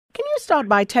Can you start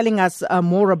by telling us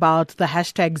more about the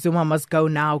hashtag Zuma Must Go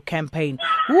Now campaign?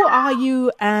 Who are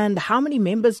you and how many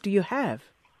members do you have?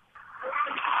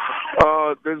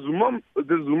 The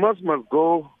Zumas Must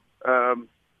Go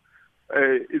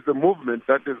is a movement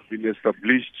that has been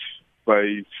established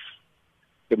by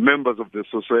the members of the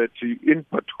society, in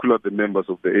particular the members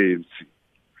of the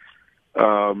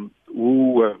ANC,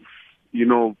 who have,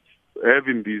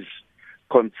 having this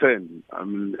concern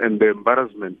and the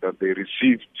embarrassment that they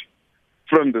received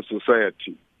from the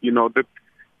society.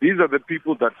 These are the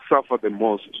people that suffer the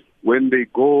most when they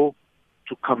go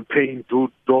to campaign door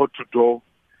to door.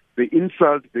 The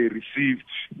insult they received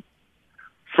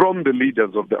from the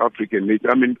leaders of the African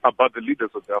nation, about the leaders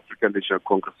of the African National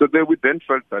Congress. So we then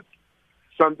felt that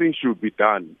something should be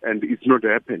done, and it's not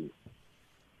happening.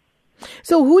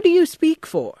 So who do you speak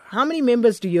for? How many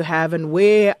members do you have, and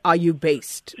where are you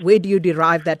based? Where do you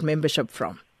derive that membership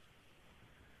from?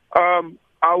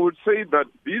 I would say that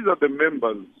these are the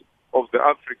members of the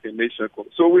African National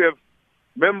Congress. So we have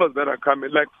members that are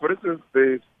coming, like, for instance,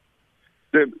 the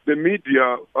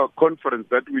media conference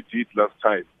that we did last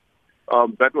time,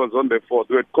 that was on the 4th.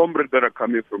 We had comrades that are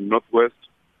coming from Northwest.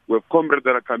 We have comrades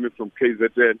that are coming from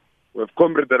KZN. We have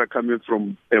comrades that are coming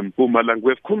from Mpumalanga.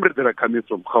 We have comrades that are coming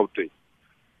from Gauteng.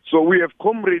 So we have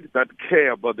comrades that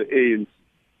care about the ANC,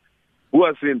 who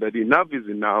are saying that enough is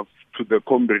enough to the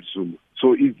comrade Zuma.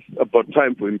 So it's about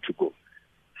time for him to go.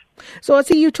 So I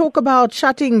see you talk about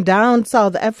shutting down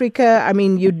South Africa.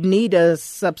 You'd need a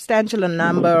substantial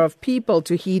number of people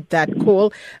to heed that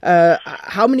call.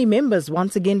 How many members,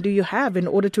 once again, do you have in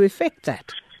order to effect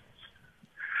that?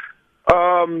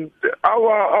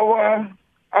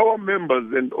 Our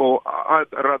members or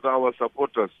rather our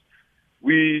supporters,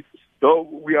 we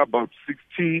are about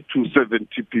 60 to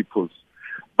 70 people.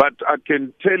 But I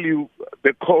can tell you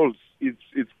the calls,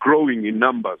 it's growing in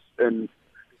numbers, and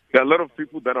there are a lot of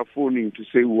people that are phoning to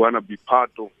say we want to be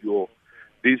part of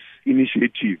this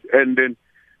initiative. And then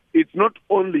it's not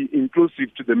only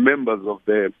inclusive to the members of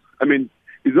it's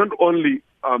not only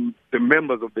the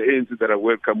members of the ANC that are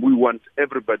welcome. We want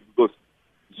everybody, because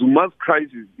Zuma's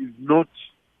crisis is not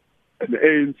an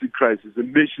ANC crisis, a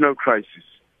national crisis.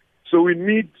 So we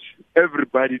need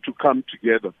everybody to come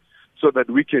together so that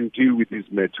we can deal with this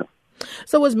matter.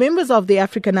 So as members of the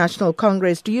African National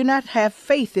Congress, do you not have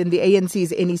faith in the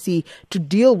ANC's NEC to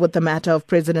deal with the matter of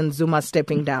President Zuma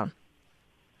stepping down?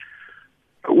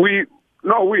 We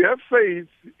have faith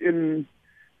in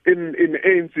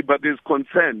ANC, but there's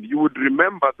concern. You would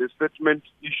remember the statement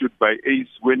issued by ACE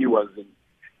when he was in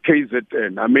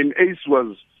KZN. ACE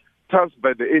was tasked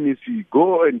by the NEC,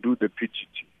 go and do the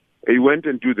PTT. He went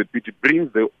and do the PTT,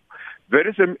 brings the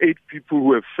very same 8 people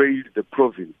who have failed the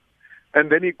province. And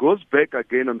then he goes back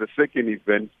again on the second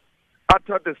event,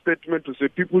 uttered a statement to say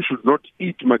people should not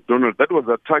eat McDonald's. That was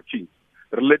attacking,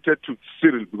 related to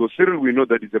Cyril, because Cyril, we know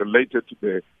that is related to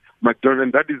the McDonald's,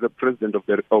 and that is the president of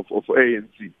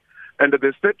ANC. And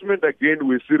the statement again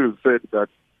where Cyril said that,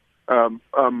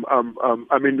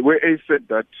 where Ace said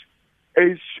that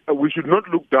we should not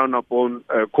look down upon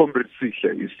Comrade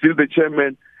Sihle. He's still the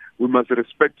chairman. We must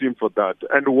respect him for that.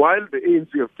 And while the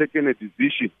ANC have taken a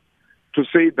decision to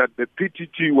say that the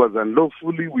PTT was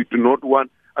unlawfully, we do not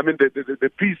want, the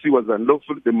PC was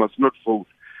unlawful, they must not vote.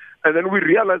 And then we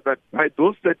realized that by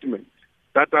those statements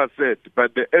that are said by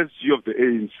the SG of the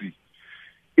ANC,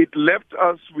 it left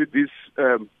us with this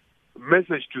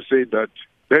message to say that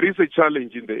there is a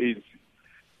challenge in the ANC.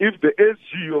 If the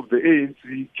SG of the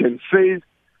ANC can say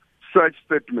such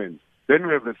statements, then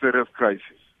we have a serious crisis.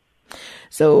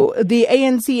 So the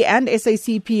ANC and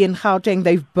SACP in Gauteng,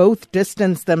 they've both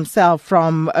distanced themselves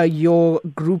from your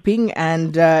grouping,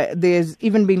 and there's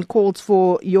even been calls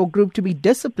for your group to be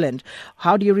disciplined.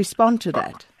 How do you respond to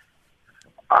that?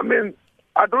 I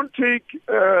don't take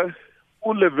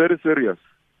Ule very serious.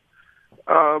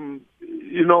 Until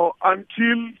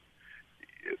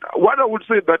what I would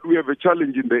say that we have a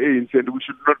challenge in the ANC and we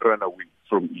should not run away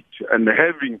from it. And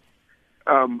having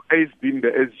ACE being the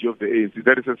SG of the ANC,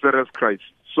 that is a serious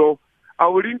crisis. So I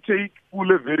wouldn't take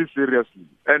Ule very seriously.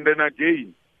 And then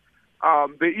again,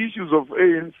 the issues of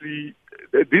ANC,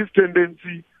 this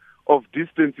tendency of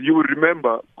distance, you will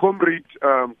remember, Comrade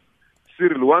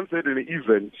Cyril once had an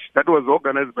event that was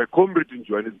organized by Comrade in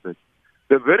Johannesburg.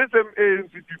 The very same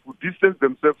ANC people distanced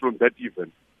themselves from that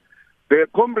event. The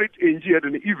Comrade NG had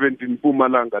an event in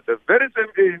Mpumalanga. The very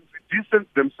same ANC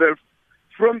distanced themselves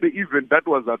from the event that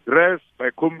was addressed by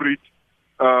Comrade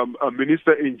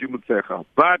Minister NG Motshekga.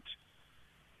 But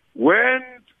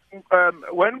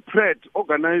when Pratt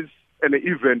organized an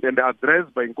event and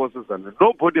addressed by Nkosazana,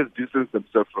 nobody has distanced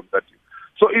themselves from that.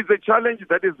 So it's a challenge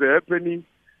that is happening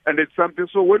And it's something,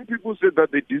 so when people say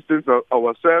that they distance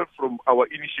ourselves from our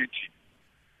initiative,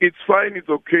 it's fine, it's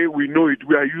okay, we know it,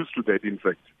 we are used to that, in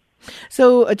fact.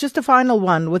 So just a final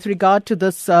one with regard to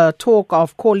this talk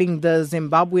of calling the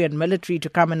Zimbabwean military to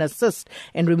come and assist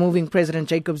in removing President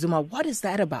Jacob Zuma. What is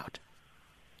that about?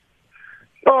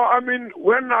 No, I mean,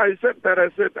 when I said that, I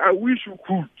said, I wish you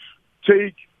could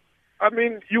take, I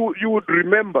mean, you would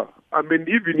remember, I mean,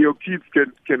 even your kids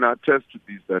can attest to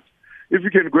this, that if you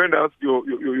can go and ask your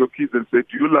kids and say,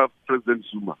 do you love President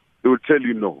Zuma? They will tell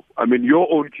you no. I mean,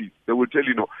 your own kids, they will tell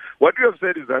you no. What you have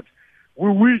said is that we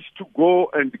wish to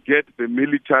go and get the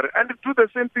military and do the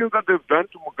same things that they've done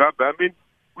to Mugabe. I mean,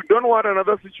 we don't want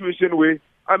another situation where,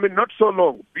 I mean, not so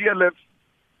long, BLF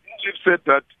said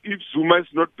that if Zuma has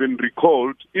not been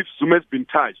recalled, if Zuma has been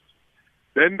touched,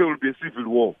 then there will be a civil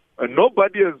war. And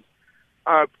nobody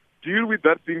has deal with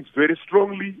that thing very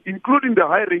strongly, including the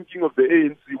high ranking of the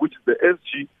ANC, which is the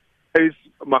SG, Ace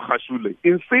Magashule.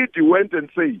 Instead, he went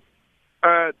and said,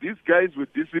 these guys were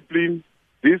disciplined,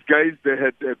 these guys, they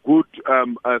had good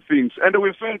things. And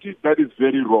we felt that is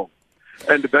very wrong.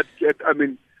 And that, I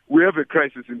mean, we have a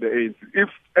crisis in the ANC.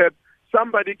 If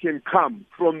somebody can come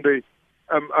from the,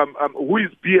 who is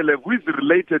BLF, who is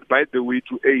related, by the way,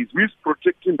 to ACE, who is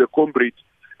protecting the comrade,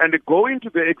 and going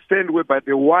to the extent whereby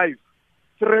the wife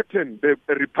threaten the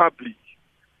republic.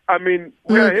 I mean,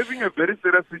 we are having a very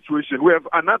serious situation. We have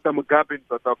another Mugabe in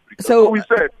South Africa. So we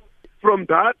said, from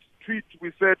that tweet,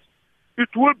 we said, it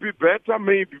will be better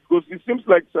maybe because it seems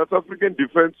like South African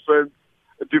defense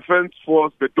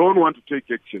force, they don't want to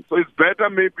take action. So it's better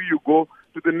maybe you go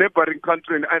to the neighboring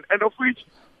country and of which,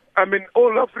 I mean,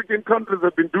 all African countries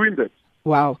have been doing that.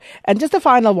 Wow. And just a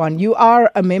final one. You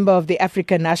are a member of the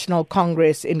African National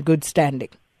Congress in good standing.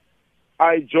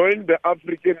 I joined the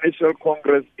African National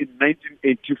Congress in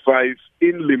 1985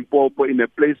 in Limpopo in a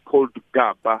place called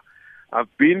Gaba.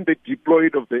 I've been the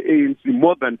deployed of the ANC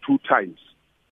more than 2 times.